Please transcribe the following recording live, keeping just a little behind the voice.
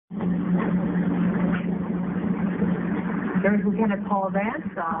There's Lieutenant Paul Vance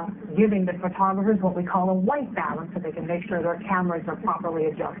giving the photographers what we call a white balance so they can make sure their cameras are properly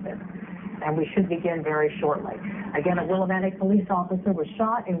adjusted. And we should begin very shortly. Again, a Willimantic police officer was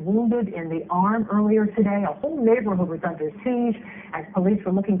shot and wounded in the arm earlier today. A whole neighborhood was under siege as police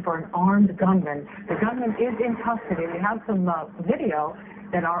were looking for an armed gunman. The gunman is in custody. We have some video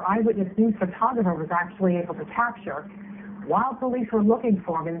that our eyewitness news photographer was actually able to capture while police were looking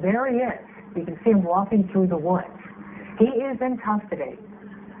for him, and there he is. You can see him walking through the woods. He is in custody.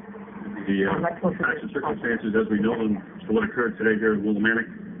 The facts and circumstances as we know them to what occurred today here in Willimantic.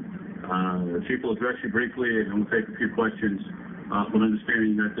 The chief will address you briefly, and we'll take a few questions with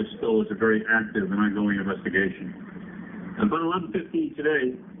understanding that this still is a very active and ongoing investigation. At about 11:15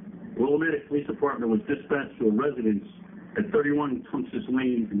 today, Willimantic Police Department was dispatched to a residence at 31 Tunsis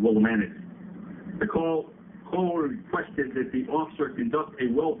Lane in Willimantic. The caller requested that the officer conduct a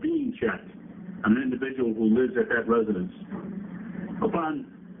well-being check on an individual who lives at that residence. Upon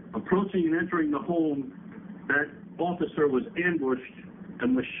approaching and entering the home, that officer was ambushed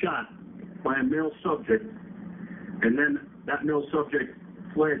and was shot by a male subject, and then that male subject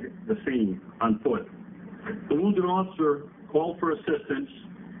fled the scene on foot. The wounded officer called for assistance,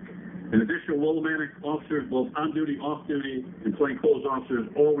 and additional Willimantic officers, both on-duty, off-duty, and plainclothes officers,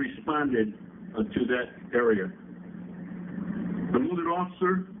 all responded to that area. The wounded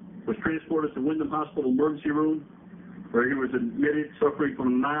officer was transported to Wyndham Hospital emergency room, where he was admitted suffering from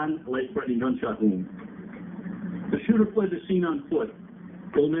a non-life-threatening gunshot wound. The shooter fled the scene on foot.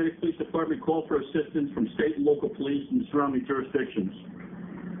 Willimantic Police Department called for assistance from state and local police in surrounding jurisdictions.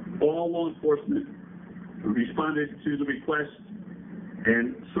 All law enforcement responded to the request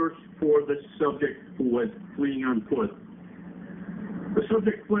and searched for the subject who was fleeing on foot. The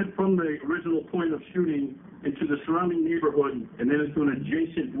subject fled from the original point of shooting into the surrounding neighborhood and then into an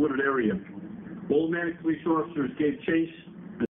adjacent wooded area. Willimantic police officers gave chase